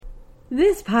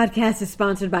This podcast is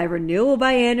sponsored by Renewal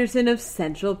by Andersen of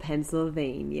Central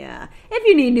Pennsylvania. If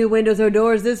you need new windows or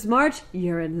doors this March,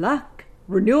 you're in luck.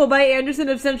 Renewal by Andersen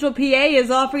of Central PA is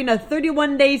offering a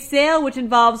 31-day sale which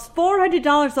involves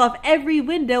 $400 off every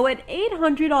window and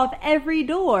 $800 off every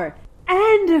door.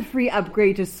 And a free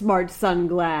upgrade to Smart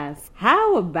Sunglass.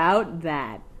 How about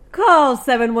that? Call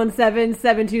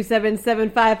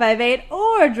 717-727-7558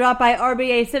 or drop by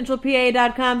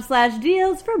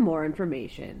rbacentralpa.com/deals for more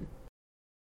information.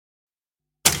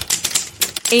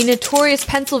 A notorious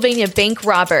Pennsylvania bank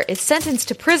robber is sentenced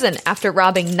to prison after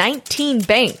robbing 19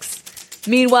 banks.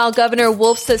 Meanwhile, Governor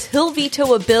Wolf says he'll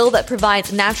veto a bill that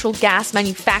provides natural gas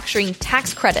manufacturing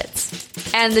tax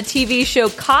credits. And the TV show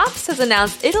Cops has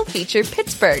announced it'll feature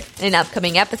Pittsburgh in an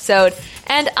upcoming episode.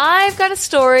 And I've got a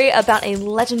story about a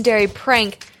legendary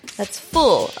prank that's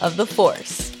full of the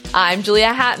Force. I'm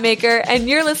Julia Hatmaker, and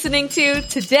you're listening to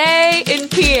Today in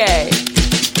PA.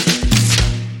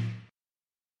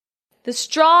 The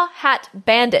Straw Hat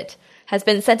Bandit has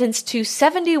been sentenced to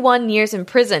 71 years in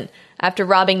prison after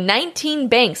robbing 19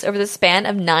 banks over the span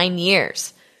of 9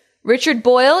 years. Richard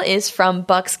Boyle is from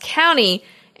Bucks County,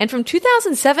 and from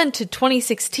 2007 to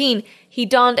 2016, he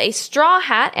donned a straw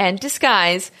hat and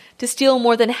disguise to steal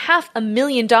more than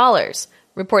 $500,000,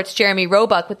 reports Jeremy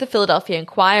Roebuck with the Philadelphia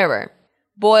Inquirer.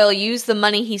 Boyle used the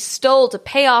money he stole to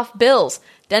pay off bills,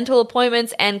 dental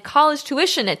appointments, and college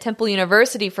tuition at Temple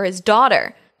University for his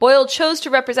daughter. Boyle chose to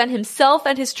represent himself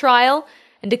at his trial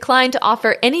and declined to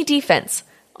offer any defense,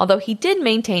 although he did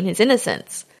maintain his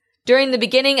innocence. During the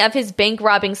beginning of his bank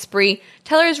robbing spree,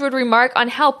 tellers would remark on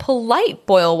how polite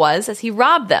Boyle was as he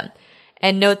robbed them,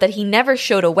 and note that he never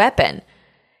showed a weapon.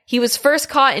 He was first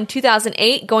caught in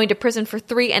 2008, going to prison for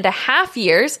 3.5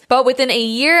 years, but within a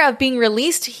year of being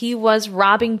released, he was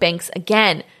robbing banks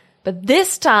again. But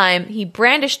this time, he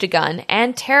brandished a gun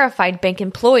and terrified bank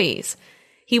employees.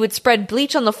 He would spread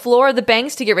bleach on the floor of the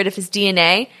banks to get rid of his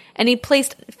DNA, and he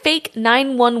placed fake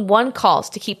 911 calls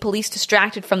to keep police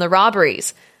distracted from the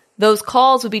robberies. Those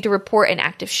calls would be to report an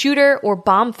active shooter or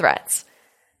bomb threats.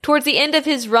 Towards the end of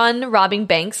his run robbing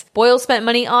banks, Boyle spent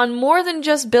money on more than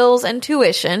just bills and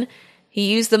tuition.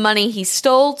 He used the money he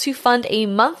stole to fund a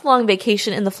month-long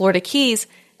vacation in the Florida Keys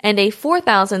and a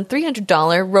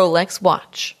 $4,300 Rolex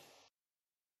watch.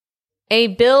 A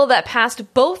bill that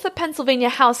passed both the Pennsylvania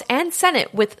House and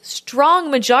Senate with strong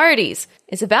majorities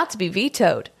is about to be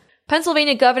vetoed.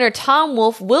 Pennsylvania Governor Tom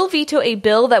Wolf will veto a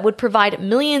bill that would provide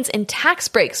millions in tax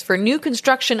breaks for new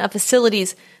construction of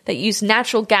facilities that use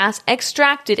natural gas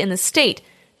extracted in the state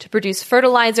to produce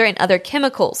fertilizer and other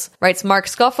chemicals, writes Mark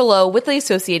Scuffalo with the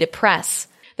Associated Press.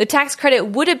 The tax credit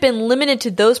would have been limited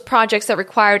to those projects that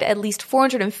required at least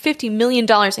 $450 million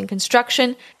in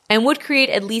construction and would create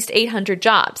at least 800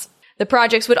 jobs. The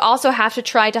projects would also have to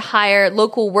try to hire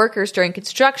local workers during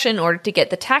construction in order to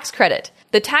get the tax credit.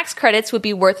 The tax credits would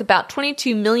be worth about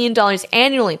 $22 million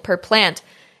annually per plant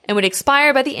and would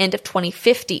expire by the end of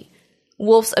 2050.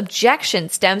 Wolf's objection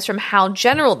stems from how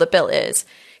general the bill is.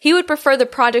 He would prefer the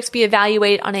projects be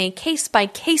evaluated on a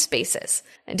case-by-case basis.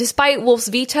 And despite Wolf's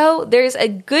veto, there's a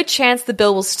good chance the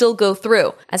bill will still go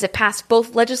through, as it passed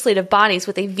both legislative bodies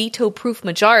with a veto-proof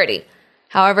majority.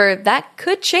 However, that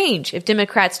could change if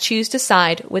Democrats choose to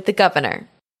side with the governor.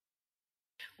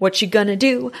 What you gonna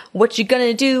do? What you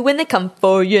gonna do when they come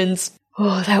for yins?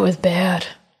 Oh, that was bad.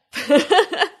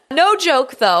 No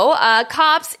joke, though.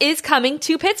 Cops is coming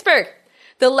to Pittsburgh.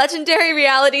 The legendary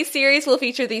reality series will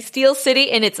feature the Steel City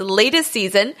in its latest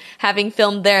season, having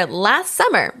filmed there last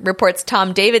summer, reports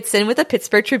Tom Davidson with the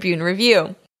Pittsburgh Tribune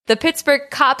Review. The Pittsburgh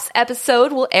Cops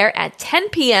episode will air at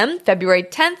 10 p.m. February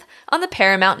 10th on the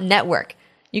Paramount Network.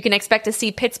 You can expect to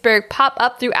see Pittsburgh pop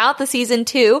up throughout the season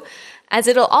too, as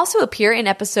it'll also appear in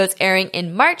episodes airing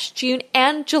in March, June,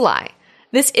 and July.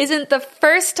 This isn't the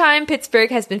first time Pittsburgh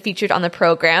has been featured on the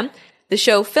program. The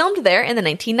show filmed there in the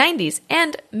 1990s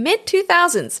and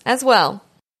mid-2000s as well.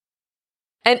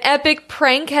 An epic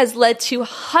prank has led to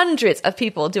hundreds of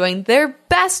people doing their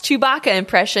best Chewbacca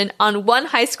impression on one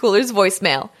high schooler's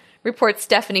voicemail, reports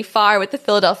Stephanie Farr with the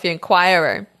Philadelphia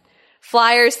Inquirer.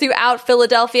 Flyers throughout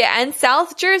Philadelphia and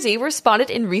South Jersey responded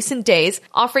in recent days,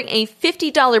 offering a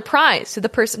 $50 prize to the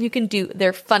person who can do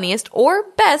their funniest or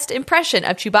best impression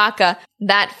of Chewbacca.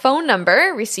 That phone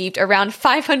number received around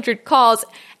 500 calls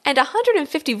and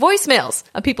 150 voicemails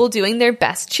of people doing their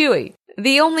best Chewie.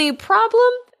 The only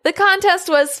problem? The contest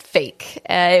was fake.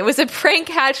 It was a prank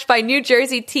hatched by New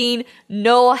Jersey teen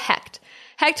Noel Hecht.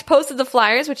 Hecht posted the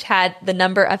flyers, which had the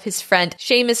number of his friend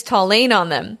Seamus Tallane on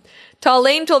them.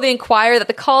 Tallane told the Inquirer that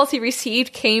the calls he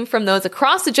received came from those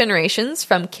across the generations,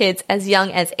 from kids as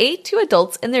young as 8 to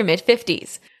adults in their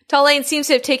mid-50s. Tall Lane seems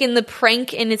to have taken the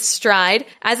prank in its stride.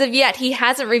 As of yet, he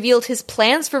hasn't revealed his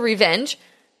plans for revenge,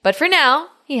 but for now,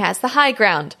 he has the high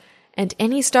ground. And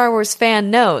any Star Wars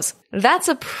fan knows that's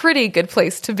a pretty good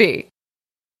place to be.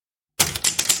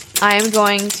 I am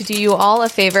going to do you all a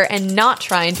favor and not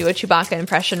try and do a Chewbacca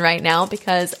impression right now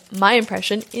because my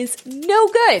impression is no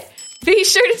good. Be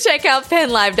sure to check out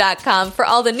PennLive.com for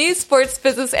all the news, sports,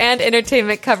 business, and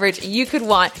entertainment coverage you could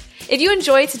want. If you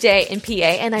enjoyed today in PA,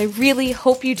 and I really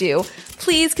hope you do,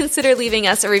 please consider leaving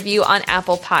us a review on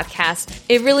Apple Podcasts.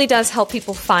 It really does help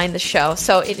people find the show,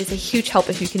 so it is a huge help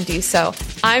if you can do so.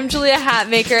 I'm Julia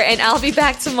Hatmaker, and I'll be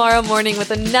back tomorrow morning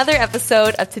with another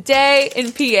episode of Today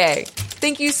in PA.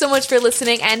 Thank you so much for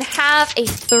listening, and have a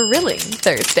thrilling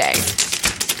Thursday.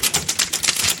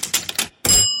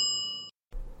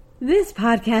 This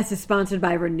podcast is sponsored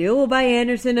by Renewal by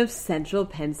Andersen of Central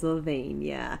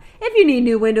Pennsylvania. If you need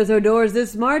new windows or doors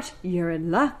this March, you're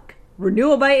in luck.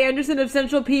 Renewal by Andersen of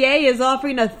Central PA is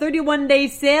offering a 31-day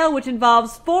sale which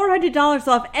involves $400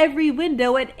 off every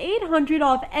window and $800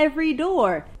 off every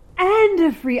door. And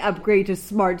a free upgrade to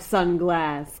Smart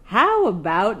Sunglass. How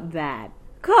about that?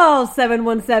 Call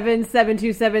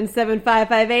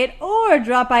 717-727-7558 or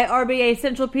drop by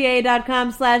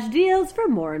rbacentralpa.com/deals for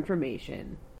more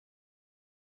information.